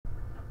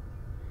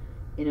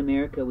In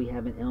America, we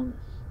have an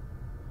illness,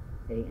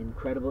 an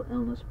incredible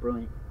illness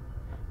brewing,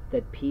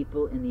 that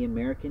people in the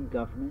American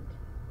government,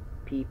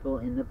 people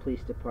in the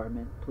police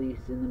department,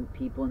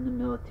 people in the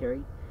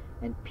military,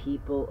 and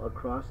people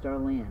across our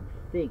land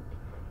think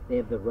they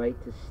have the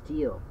right to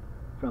steal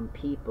from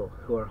people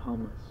who are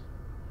homeless.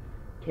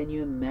 Can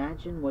you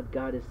imagine what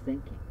God is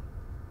thinking?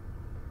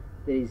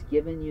 That He's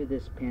given you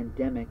this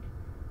pandemic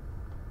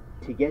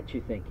to get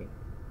you thinking.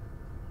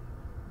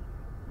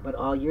 But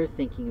all you're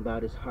thinking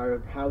about is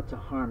how to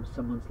harm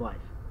someone's life.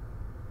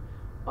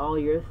 All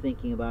you're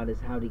thinking about is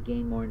how to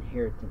gain more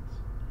inheritance.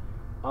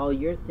 All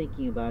you're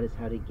thinking about is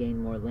how to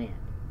gain more land.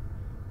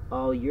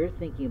 All you're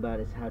thinking about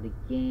is how to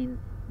gain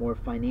more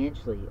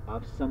financially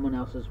off someone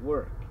else's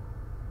work.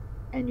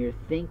 And you're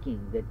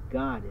thinking that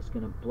God is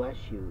going to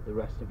bless you the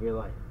rest of your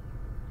life.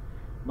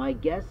 My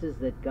guess is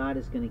that God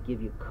is going to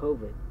give you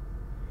COVID.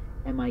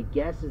 And my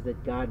guess is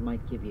that God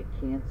might give you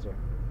cancer.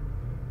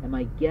 And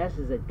my guess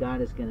is that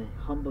God is going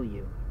to humble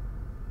you,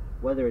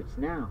 whether it's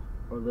now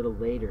or a little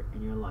later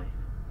in your life.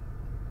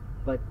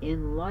 But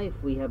in life,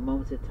 we have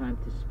moments of time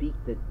to speak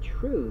the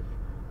truth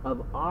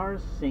of our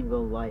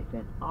single life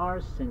and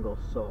our single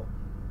soul.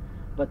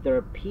 But there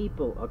are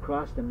people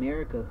across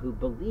America who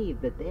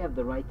believe that they have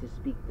the right to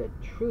speak the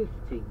truth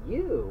to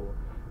you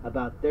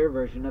about their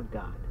version of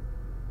God.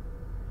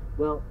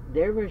 Well,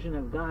 their version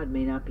of God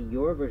may not be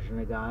your version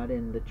of God,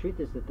 and the truth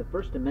is that the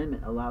First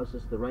Amendment allows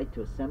us the right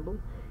to assemble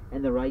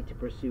and the right to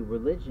pursue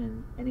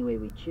religion any way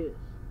we choose.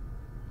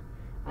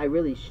 I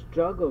really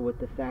struggle with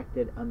the fact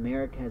that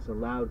America has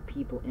allowed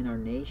people in our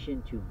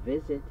nation to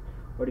visit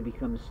or to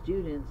become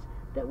students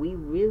that we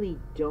really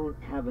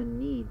don't have a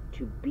need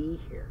to be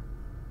here.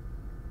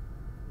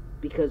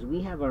 Because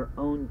we have our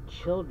own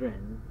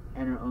children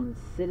and our own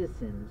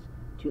citizens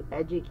to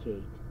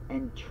educate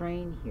and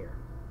train here.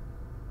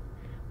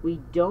 We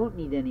don't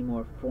need any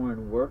more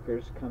foreign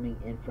workers coming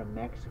in from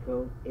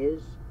Mexico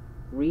is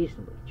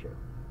reasonably true.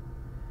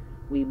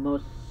 We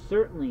most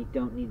certainly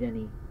don't need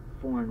any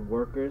foreign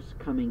workers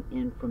coming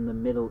in from the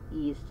Middle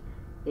East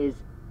is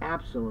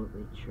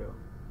absolutely true.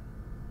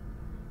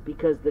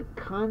 Because the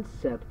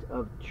concept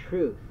of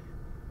truth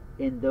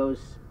in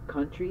those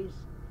countries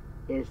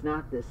is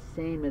not the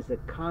same as the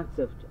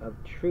concept of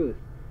truth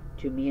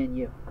to me and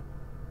you.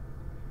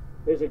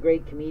 There's a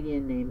great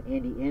comedian named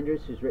Andy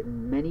Andrews who's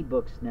written many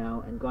books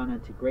now and gone on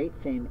to great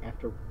fame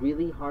after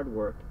really hard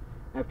work,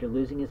 after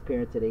losing his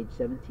parents at age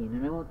 17.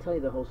 And I won't tell you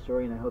the whole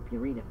story, and I hope you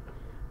read him.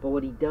 But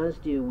what he does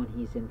do when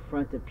he's in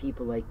front of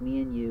people like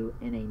me and you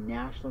in a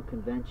national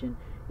convention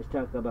is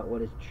talk about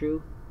what is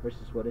true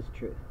versus what is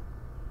truth.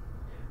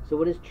 So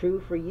what is true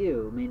for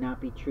you may not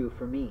be true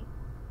for me.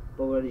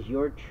 But what is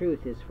your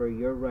truth is for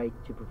your right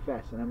to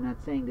profess. And I'm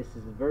not saying this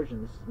is a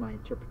version, this is my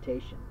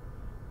interpretation.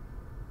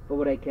 But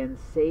what I can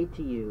say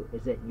to you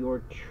is that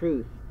your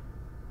truth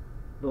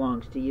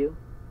belongs to you.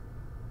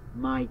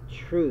 My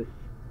truth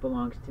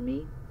belongs to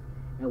me.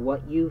 And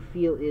what you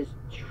feel is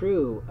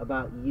true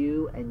about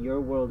you and your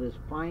world is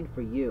fine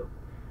for you.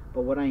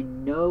 But what I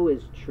know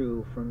is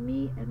true for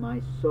me and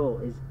my soul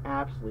is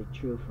absolutely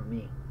true for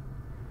me.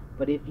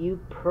 But if you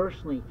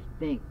personally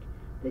think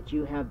that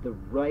you have the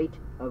right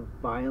of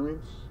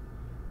violence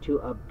to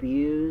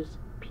abuse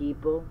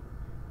people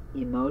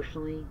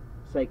emotionally,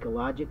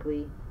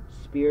 psychologically,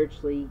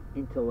 spiritually,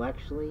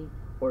 intellectually,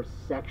 or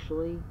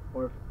sexually,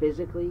 or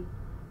physically,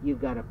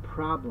 you've got a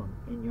problem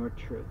in your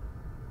truth.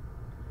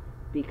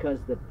 Because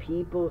the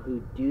people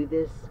who do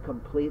this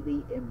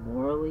completely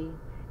immorally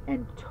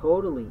and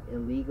totally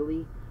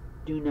illegally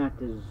do not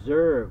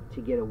deserve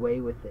to get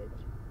away with it.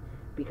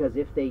 Because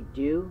if they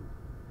do,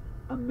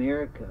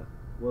 America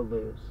will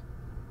lose.